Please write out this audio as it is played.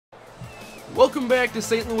Welcome back to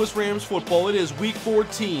St. Louis Rams football. It is week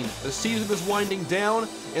 14. The season is winding down,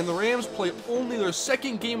 and the Rams play only their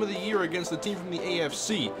second game of the year against the team from the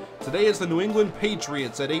AFC. Today is the New England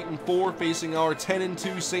Patriots at 8-4 facing our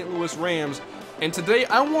 10-2 St. Louis Rams. And today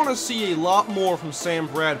I want to see a lot more from Sam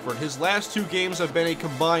Bradford. His last two games have been a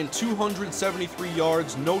combined 273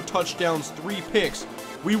 yards, no touchdowns, 3 picks.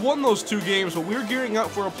 We won those 2 games, but we're gearing up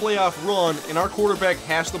for a playoff run, and our quarterback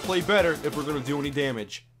has to play better if we're going to do any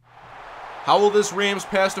damage. How will this Rams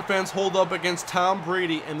pass defense hold up against Tom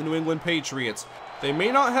Brady and the New England Patriots? They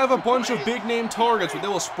may not have a bunch of big-name targets, but they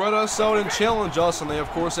will spread us out and challenge us, and they, of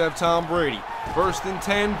course, have Tom Brady. 1st and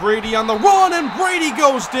 10, Brady on the run, and Brady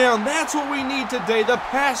goes down. That's what we need today, the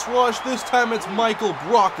pass rush. This time it's Michael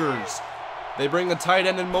Brockers. They bring the tight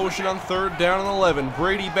end in motion on 3rd down and 11.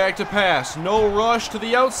 Brady back to pass. No rush to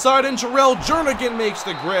the outside, and MrHurriicane makes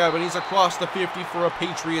the grab, and he's across the 50 for a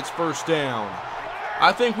Patriots first down.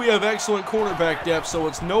 I think we have excellent cornerback depth, so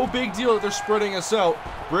it's no big deal that they're spreading us out.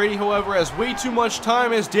 Brady, however, has way too much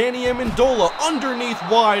time as Danny Amendola underneath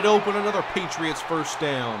wide open, another Patriots first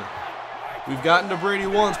down. We've gotten to Brady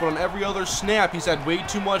once, but on every other snap, he's had way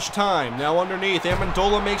too much time. Now underneath,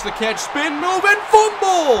 Amendola makes the catch, spin move, and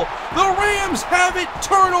fumble! The Rams have it,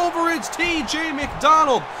 turnover, it's T.J.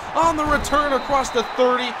 McDonald on the return across the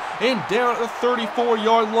 30 and down at the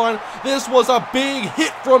 34-yard line. This was a big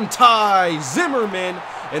hit from Ty Zimmerman,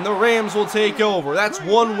 and the Rams will take over. That's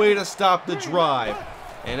one way to stop the drive.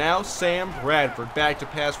 And now Sam Bradford back to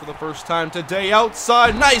pass for the first time today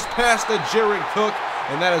outside. Nice pass to Jared Cook,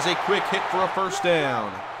 and that is a quick hit for a first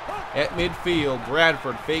down. At midfield,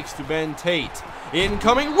 Bradford fakes to Ben Tate.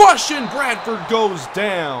 Incoming rush, and Bradford goes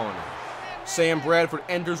down. Sam Bradford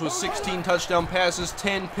enters with 16 touchdown passes,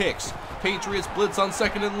 10 picks. Patriots blitz on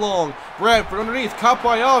 2nd and long. Bradford underneath, caught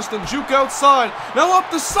by Austin, juke outside. Now up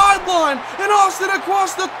the sideline, and Austin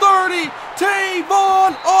across the 30.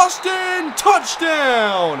 Tavon Austin,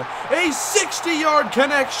 touchdown! A 60-yard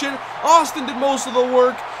connection. Austin did most of the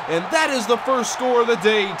work, and that is the first score of the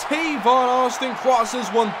day. Tavon Austin crosses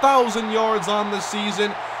 1,000 yards on the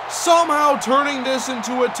season, somehow turning this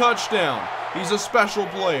into a touchdown. He's a special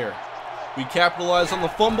player. We capitalize on the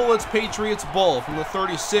fumble. It's Patriots ball from the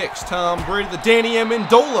 36. Tom Brady, the Danny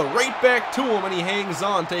Amendola, right back to him, and he hangs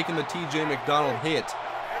on, taking the T.J. McDonald hit.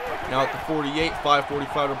 Now at the 48,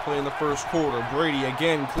 5:45 to play in the first quarter. Brady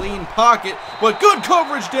again, clean pocket, but good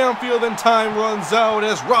coverage downfield, and time runs out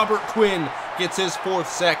as Robert Quinn gets his 4th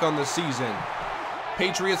sack on the season.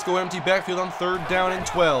 Patriots go empty backfield on 3rd down and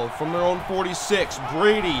 12 from their own 46.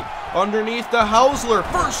 Brady underneath the Hausler,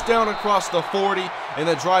 first down across the 40, and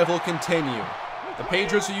the drive will continue. The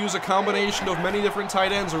Patriots will use a combination of many different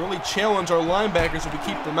tight ends and really challenge our linebackers if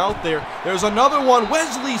we keep them out there. There's another one,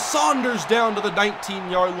 Wesley Saunders down to the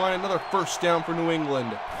 19-yard line, another first down for New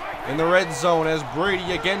England. In the red zone as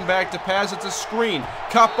Brady again back to pass, it's a screen.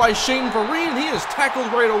 Caught by Shane Vereen, he is tackled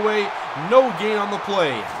right away, no gain on the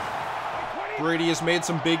play. Brady has made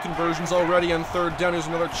some big conversions already on 3rd down. Here's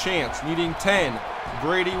another chance, needing 10.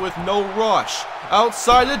 Brady with no rush.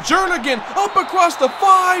 Outside to Jernigan, up across the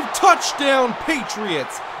 5, touchdown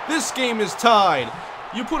Patriots. This game is tied.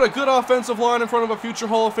 You put a good offensive line in front of a future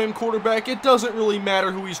Hall of Fame quarterback, it doesn't really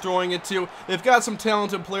matter who he's throwing it to. They've got some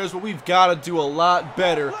talented players, but we've got to do a lot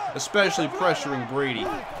better, especially pressuring Brady.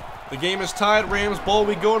 The game is tied, Rams ball,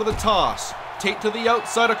 we go to the toss. Tate to the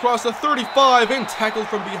outside across the 35 and tackled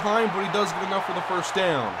from behind, but he does get enough for the first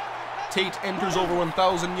down. Tate enters over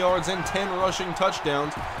 1,000 yards and 10 rushing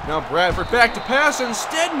touchdowns. Now Bradford back to pass, and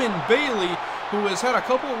Stedman Bailey, who has had a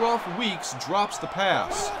couple rough weeks, drops the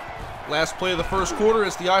pass. Last play of the first quarter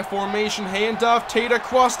is the I formation handoff. Tate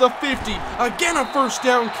across the 50. Again a first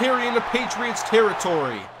down carry into Patriots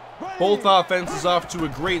territory. Both offenses off to a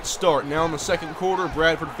great start. Now in the second quarter,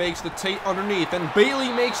 Bradford fakes the Tate underneath, and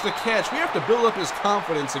Bailey makes the catch. We have to build up his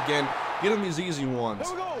confidence again. Get him these easy ones.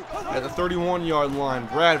 At the 31-yard line,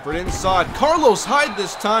 Bradford inside. Carlos Hyde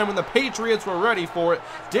this time when the Patriots were ready for it.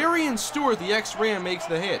 Darian Stewart, the ex-Ram, makes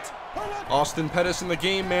the hit. Austin Pettis in the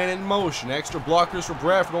game man in motion. Extra blockers for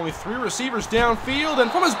Bradford. Only 3 receivers downfield,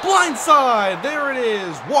 and from his blind side, there it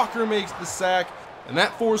is. Walker makes the sack, and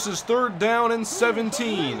that forces 3rd down and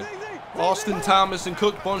 17. Austin Thomas and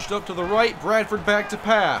Cook bunched up to the right. Bradford back to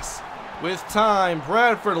pass. With time,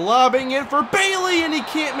 Bradford lobbing it for Bailey, and he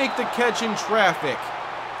can't make the catch in traffic.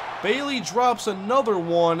 Bailey drops another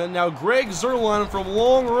one, and now Greg Zuerlein from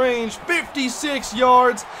long range, 56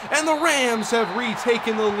 yards, and the Rams have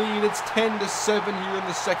retaken the lead. It's 10-7 here in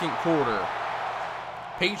the second quarter.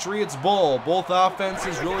 Patriots ball. Both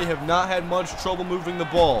offenses really have not had much trouble moving the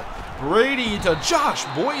ball. Brady to Josh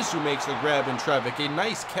Boyce, who makes the grab in traffic. A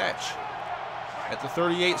nice catch. At the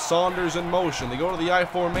 38, Saunders in motion. They go to the I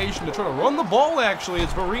formation to try to run the ball, actually.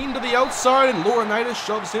 It's Vereen to the outside, and Laurinaitis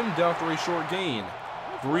shoves him down for a short gain.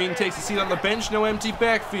 Vereen takes a seat on the bench, no empty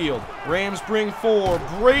backfield. Rams bring 4.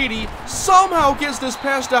 Brady somehow gets this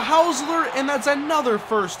pass to Hausler, and that's another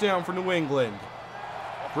first down for New England.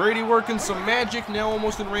 Brady working some magic, now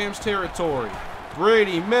almost in Rams territory.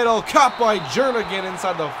 Brady, middle, caught by Jernigan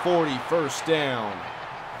inside the 40, first down.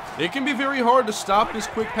 It can be very hard to stop this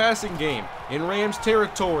quick passing game. In Rams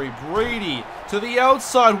territory, Brady to the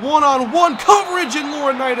outside, one-on-one coverage, and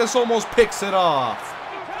Laurinaitis almost picks it off.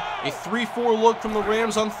 A 3-4 look from the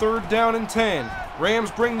Rams on 3rd down and 10.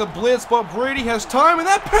 Rams bring the blitz, but Brady has time, and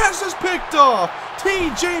that pass is picked off.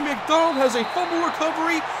 T.J. McDonald has a fumble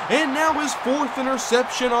recovery, and now his 4th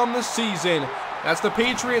interception on the season. That's the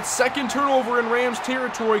Patriots' 2nd turnover in Rams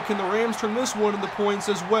territory. Can the Rams turn this one into points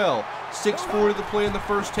as well? 6:40 to play in the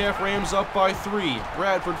first half. Rams up by 3.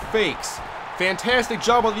 Bradford fakes. Fantastic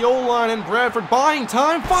job of the O-line, and Bradford buying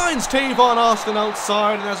time finds Tavon Austin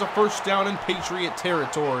outside and has a first down in Patriot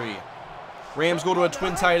territory. Rams go to a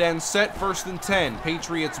twin tight end set, 1st and 10.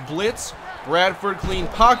 Patriots blitz. Bradford clean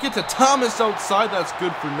pocket to Thomas outside. That's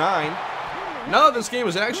good for 9. Now that this game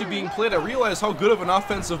is actually being played, I realize how good of an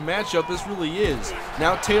offensive matchup this really is.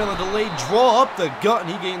 Now Tate on the delayed draw up the gut,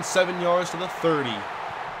 and he gains 7 yards to the 30.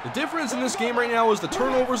 The difference in this game right now is the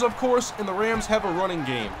turnovers, of course, and the Rams have a running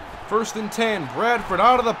game. 1st and 10, Bradford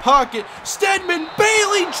out of the pocket. Stedman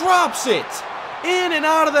Bailey drops it! In and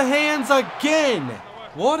out of the hands again.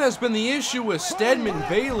 What has been the issue with Stedman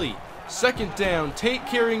Bailey? 2nd down, Tate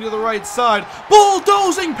carrying to the right side.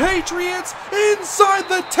 Bulldozing Patriots inside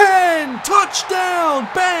the 10. Touchdown,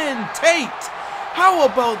 Ben Tate. How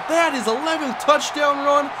about that? His 11th touchdown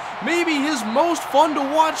run. Maybe his most fun to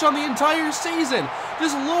watch on the entire season.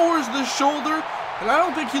 This lowers the shoulder, and I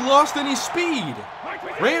don't think he lost any speed.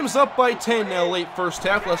 Rams up by 10 now, late first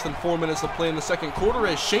half, less than 4 minutes to play in the 2nd quarter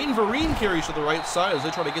as Shane Vereen carries to the right side as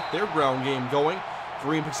they try to get their ground game going.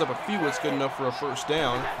 Vereen picks up a few, it's good enough for a first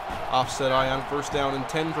down. Offset eye on 1st down and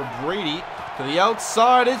 10 for Brady. To the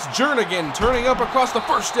outside, it's Jernigan turning up across the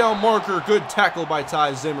first down marker. Good tackle by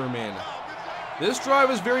Ty Zimmerman. This drive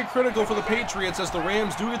is very critical for the Patriots as the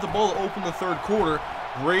Rams do get the ball to open the 3rd quarter.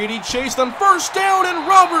 Brady chased on 1st down, and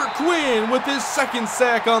Robert Quinn with his 2nd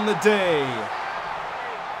sack on the day.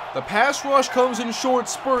 The pass rush comes in short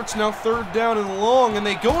spurts, now 3rd down and long, and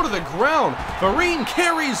they go to the ground. Vereen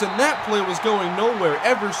carries, and that play was going nowhere.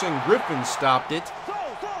 Everson Griffin stopped it.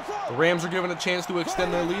 The Rams are given a chance to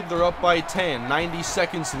extend their lead. They're up by 10, 90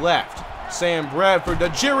 seconds left. Sam Bradford to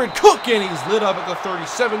Jared Cook, and he's lit up at the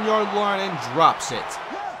 37-yard line and drops it.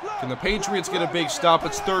 Can the Patriots get a big stop?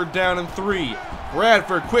 It's 3rd down and 3.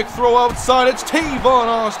 Bradford, quick throw outside. It's Tavon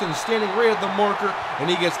Austin standing right at the marker, and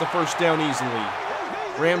he gets the first down easily.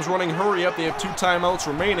 Rams running hurry up. They have 2 timeouts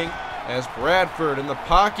remaining as Bradford in the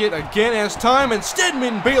pocket again has time, and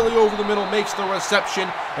Stedman Bailey over the middle makes the reception,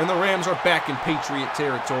 and the Rams are back in Patriot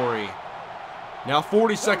territory. Now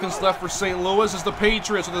 40 seconds left for St. Louis as the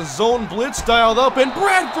Patriots with a zone blitz dialed up, and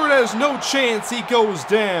Bradford has no chance. He goes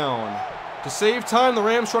down. To save time, the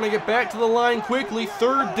Rams trying to get back to the line quickly.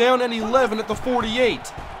 3rd down and 11 at the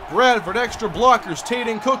 48. Bradford extra blockers, Tate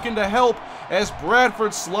and Cook in to help as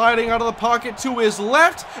Bradford sliding out of the pocket to his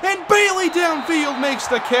left, and Bailey downfield makes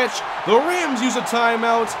the catch. The Rams use a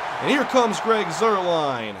timeout, and here comes Greg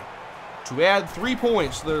Zuerlein to add 3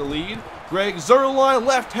 points to their lead. Greg Zuerlein,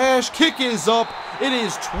 left hash, kick is up. It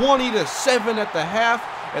is 20-7 at the half,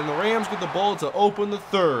 and the Rams get the ball to open the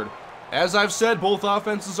 3rd. As I've said, both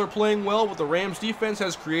offenses are playing well, but the Rams defense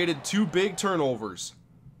has created 2 big turnovers.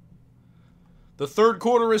 The 3rd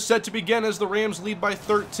quarter is set to begin as the Rams lead by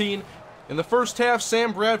 13. In the first half,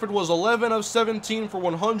 Sam Bradford was 11 of 17 for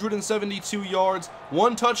 172 yards,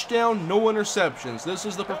 1 touchdown, no interceptions. This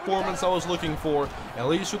is the performance I was looking for, at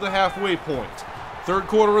least through the halfway point. 3rd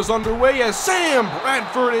quarter is underway as Sam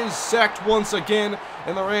Bradford is sacked once again,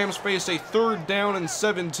 and the Rams face a 3rd down and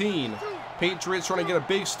 17. Patriots trying to get a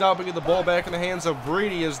big stop and get the ball back in the hands of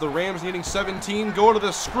Brady as the Rams needing 17 go to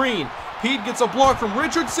the screen. Pete gets a block from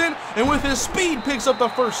Richardson, and with his speed picks up the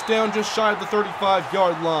first down just shy of the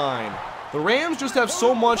 35-yard line. The Rams just have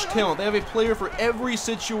so much talent. They have a player for every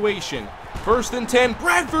situation. 1st and 10,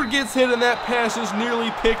 Bradford gets hit, and that pass is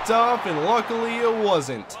nearly picked off, and luckily it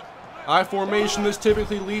wasn't. I formation, this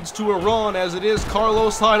typically leads to a run, as it is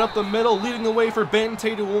Carlos Hyde up the middle, leading the way for Ben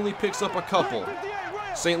Tate, who only picks up a couple.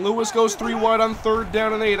 St. Louis goes 3 wide on 3rd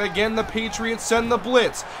down and 8. Again, the Patriots send the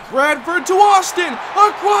blitz. Bradford to Austin,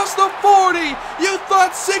 across the 40. You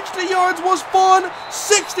thought 60 yards was fun?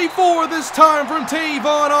 64 this time from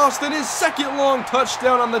Tavon Austin, his 2nd long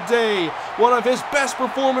touchdown on the day. One of his best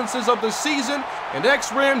performances of the season, And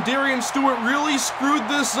ex-Ram Darian Stewart really screwed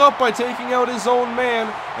this up by taking out his own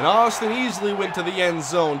man, and Austin easily went to the end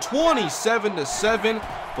zone, 27-7.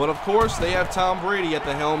 But of course, they have Tom Brady at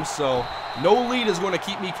the helm, so no lead is going to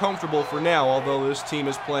keep me comfortable for now, although this team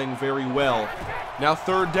is playing very well. Now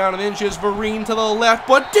 3rd down and inches, Vereen to the left,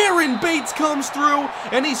 but Darren Bates comes through,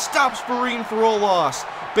 and he stops Vereen for a loss.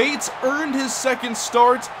 Bates earned his 2nd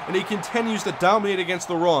start, and he continues to dominate against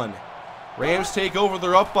the run. Rams take over,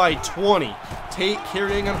 they're up by 20. Tate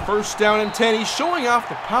carrying on 1st down and 10. He's showing off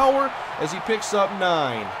the power as he picks up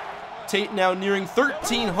 9. Tate now nearing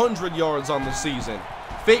 1,300 yards on the season.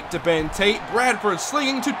 Fake to Ben Tate. Bradford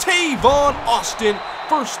slinging to Tavon Austin.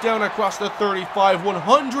 1st down across the 35,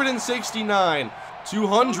 169.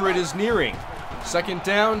 200 is nearing. 2nd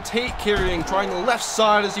down, Tate carrying, trying the left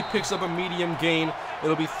side as he picks up a medium gain.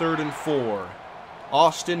 It'll be 3rd and 4.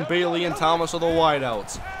 Austin, Bailey, and Thomas are the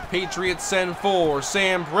wideouts. Patriots send 4.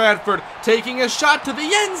 Sam Bradford taking a shot to the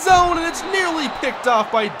end zone, and it's nearly picked off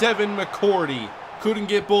by Devin McCourty. Couldn't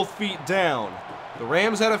get both feet down. The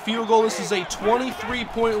Rams had a field goal. This is a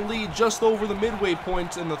 23-point lead just over the midway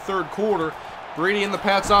point in the 3rd quarter. Brady and the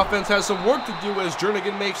Pats offense has some work to do as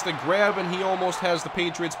Jernigan makes the grab, and he almost has the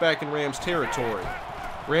Patriots back in Rams territory.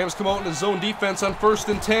 Rams come out in a zone defense on 1st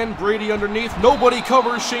and 10. Brady underneath. Nobody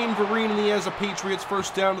covers Shane Vereen, and he has a Patriots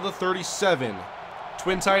 1st down to the 37.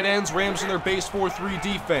 Twin tight ends, Rams in their base 4-3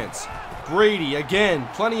 defense. Brady again,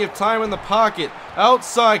 plenty of time in the pocket.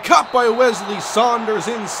 Outside, caught by Wesley Saunders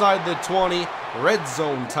inside the 20. Red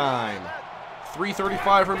zone time.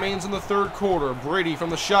 3:35 remains in the 3rd quarter. Brady from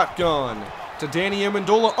the shotgun to Danny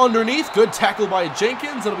Amendola underneath. Good tackle by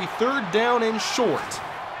Jenkins. It'll be 3rd down and short.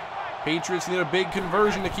 Patriots need a big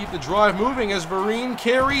conversion to keep the drive moving as Vereen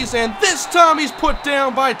carries, and this time he's put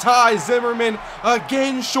down by Ty Zimmerman,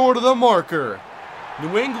 again short of the marker.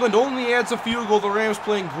 New England only adds a field goal. The Rams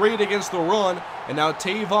playing great against the run, and now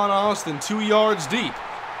Tavon Austin 2 yards deep.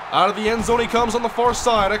 Out of the end zone he comes on the far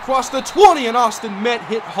side, across the 20, and Austin met,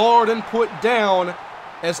 hit hard, and put down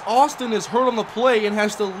as Austin is hurt on the play and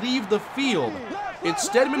has to leave the field. It's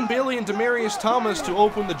Stedman Bailey and Demaryius Thomas to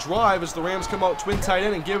open the drive as the Rams come out twin tight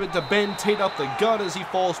end and give it to Ben Tate up the gut as he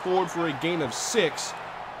falls forward for a gain of 6.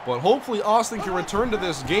 But hopefully Austin can return to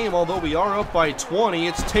this game, although we are up by 20.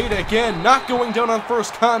 It's Tate again, not going down on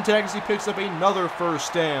first contact as he picks up another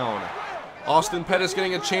 1st down. Austin Pettis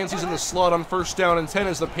getting a chance. He's in the slot on 1st down and 10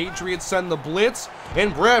 as the Patriots send the blitz.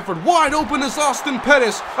 And Bradford wide open as Austin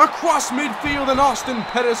Pettis across midfield, and Austin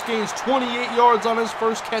Pettis gains 28 yards on his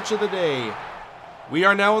first catch of the day. We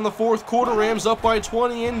are now in the 4th quarter. Rams up by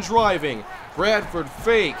 20 and driving. Bradford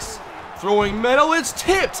fakes. Throwing metal. It's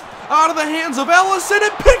tipped out of the hands of Ellison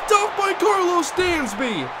and picked off by Carlos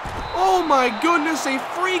Dansby. Oh my goodness, a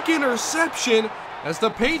freak interception. As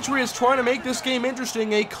the Patriots trying to make this game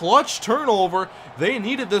interesting, a clutch turnover. They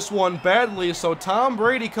needed this one badly, so Tom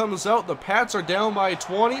Brady comes out. The Pats are down by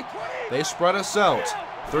 20. They spread us out.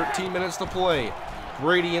 13 minutes to play.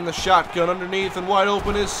 Brady in the shotgun underneath, and wide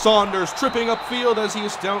open is Saunders, tripping upfield as he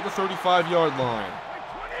is down at the 35-yard line.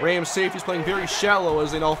 Rams safety's playing very shallow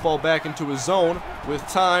as they now fall back into his zone. With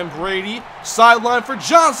time, Brady, sideline for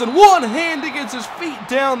Johnson. One hand to get his feet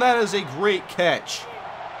down. That is a great catch.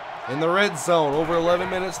 In the red zone, over 11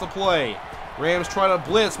 minutes to play. Rams try to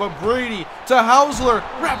blitz, but Brady to Hausler,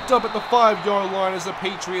 wrapped up at the 5-yard line as the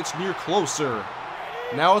Patriots near closer.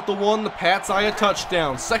 Now at the 1, the Pats eye a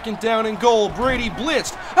touchdown. 2nd down and goal. Brady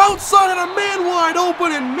blitzed outside and a man wide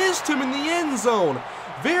open and missed him in the end zone.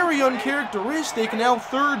 Very uncharacteristic. Now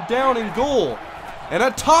 3rd down and goal. And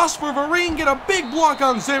a toss for Vereen. Get a big block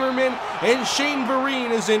on Zimmerman. And Shane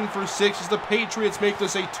Vereen is in for 6 as the Patriots make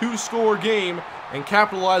this a 2-score game and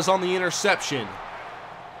capitalize on the interception.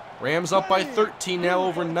 Rams up by 13 now,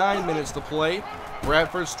 over 9 minutes to play.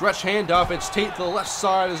 Bradford stretch handoff. It's Tate to the left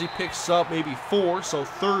side as he picks up maybe 4, so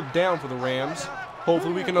 3rd down for the Rams.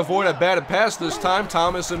 Hopefully we can avoid a batted pass this time.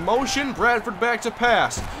 Thomas in motion. Bradford back to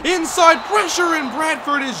pass. Inside pressure, and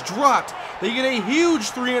Bradford is dropped. They get a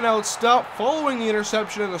huge 3-and-out stop following the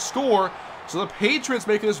interception and the score. So the Patriots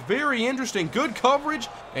making this very interesting. Good coverage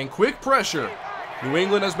and quick pressure. New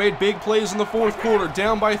England has made big plays in the 4th quarter.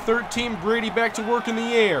 Down by 13, Brady back to work in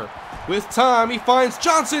the air. With time, he finds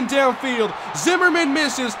Johnson downfield. Zimmerman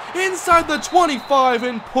misses inside the 25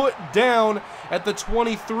 and put down at the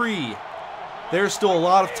 23. There's still a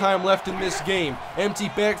lot of time left in this game. Empty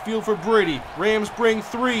backfield for Brady. Rams bring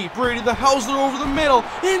 3. Brady the Hausler over the middle.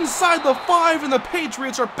 Inside the 5, and the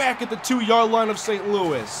Patriots are back at the 2-yard line of St.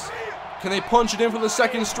 Louis. Can they punch it in for the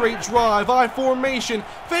 2nd straight drive? I formation.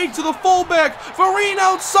 Fake to the fullback. Vereen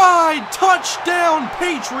outside. Touchdown,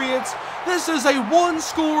 Patriots. This is a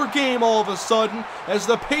one-score game all of a sudden, as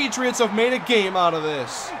the Patriots have made a game out of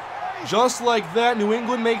this. Just like that, New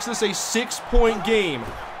England makes this a 6-point game.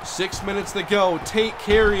 6 minutes to go, Tate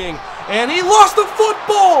carrying, and he lost the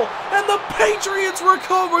football, and the Patriots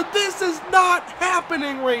recovered. This is not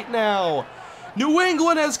happening right now. New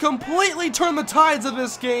England has completely turned the tides of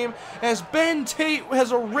this game, as Ben Tate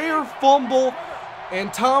has a rare fumble,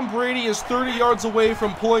 and Tom Brady is 30 yards away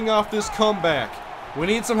from pulling off this comeback. We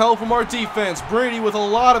need some help from our defense. Brady with a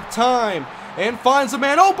lot of time, and finds a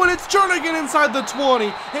man open. It's Jernigan inside the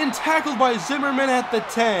 20, and tackled by Zimmerman at the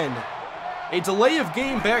 10. A delay of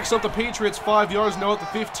game backs up the Patriots 5 yards now at the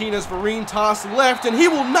 15 as Vereen tossed left, and he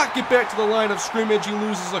will not get back to the line of scrimmage. He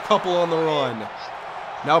loses a couple on the run.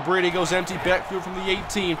 Now Brady goes empty backfield from the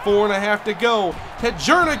 18, 4.5 to go. To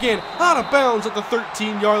Jernigan, out of bounds at the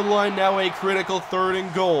 13-yard line, now a critical 3rd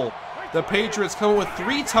and goal. The Patriots come with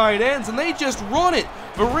 3 tight ends, and they just run it.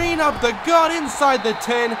 Vereen up the gut inside the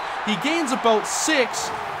 10. He gains about 6,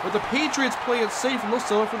 but the Patriots play it safe, and they'll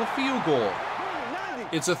settle for the field goal.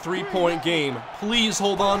 It's a 3-point game. Please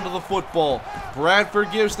hold on to the football.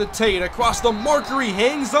 Bradford gives to Tate across the marker. He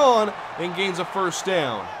hangs on and gains a 1st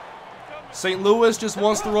down. St. Louis just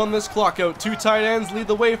wants to run this clock out. 2 tight ends lead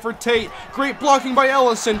the way for Tate. Great blocking by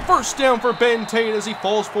Ellison. 1st down for Ben Tate as he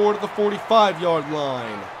falls forward at the 45-yard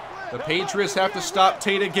line. The Patriots have to stop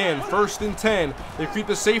Tate again. 1st and 10. They creep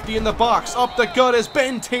the safety in the box. Up the gut as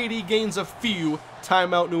Ben Tate gains a few.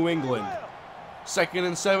 Timeout New England. 2nd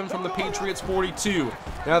and 7 from the Patriots 42.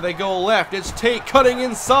 Now they go left. It's Tate cutting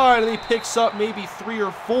inside, and he picks up maybe 3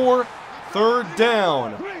 or 4. 3rd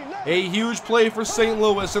down. A huge play for St.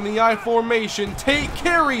 Louis in the I formation. Tate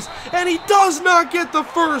carries, and he does not get the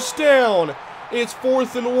 1st down. It's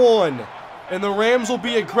 4th and 1. And the Rams will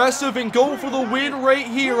be aggressive and go for the win right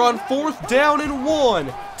here on 4th down and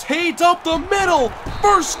 1. Tate up the middle.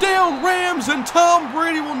 1st down Rams, and Tom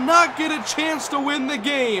Brady will not get a chance to win the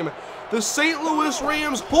game. The St. Louis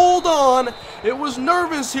Rams hold on. It was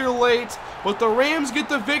nervous here late, but the Rams get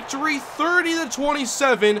the victory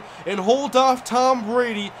 30-27 and hold off Tom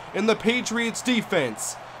Brady and the Patriots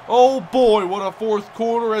defense. Oh boy, what a 4th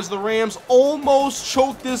quarter as the Rams almost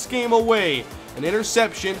choked this game away. An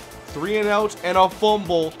interception, 3 and out, and a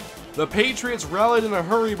fumble. The Patriots rallied in a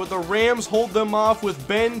hurry, but the Rams hold them off with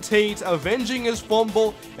Ben Tate avenging his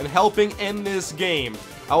fumble and helping end this game.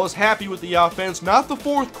 I was happy with the offense, not the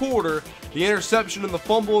 4th quarter, the interception and the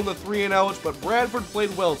fumble and the 3 and outs, but Bradford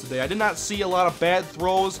played well today. I did not see a lot of bad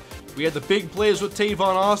throws. We had the big plays with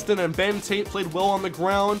Tavon Austin, and Ben Tate played well on the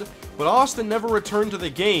ground, but Austin never returned to the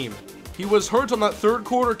game. He was hurt on that 3rd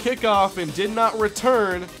quarter kickoff and did not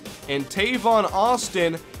return, and Tavon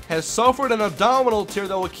Austin has suffered an abdominal tear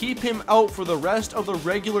that will keep him out for the rest of the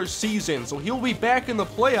regular season. So he'll be back in the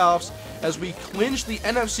playoffs as we clinch the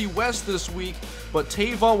NFC West this week, but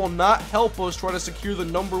Tavon will not help us try to secure the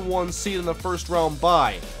 #1 seed in the 1st round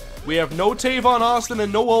bye. We have no Tavon Austin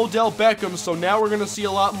and no Odell Beckham, so now we're going to see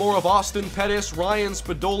a lot more of Austin Pettis, Ryan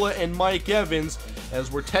Spadola, and Mike Evans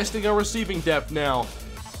as we're testing our receiving depth now.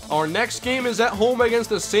 Our next game is at home against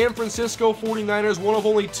the San Francisco 49ers, one of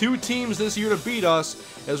only 2 teams this year to beat us,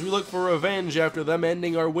 as we look for revenge after them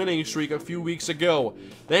ending our winning streak a few weeks ago.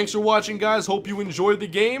 Thanks for watching, guys. Hope you enjoyed the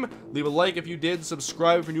game. Leave a like if you did,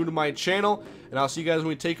 subscribe if you're new to my channel, and I'll see you guys when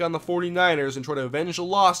we take on the 49ers and try to avenge the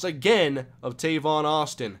loss again of Tavon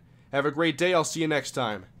Austin. Have a great day. I'll see you next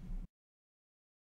time.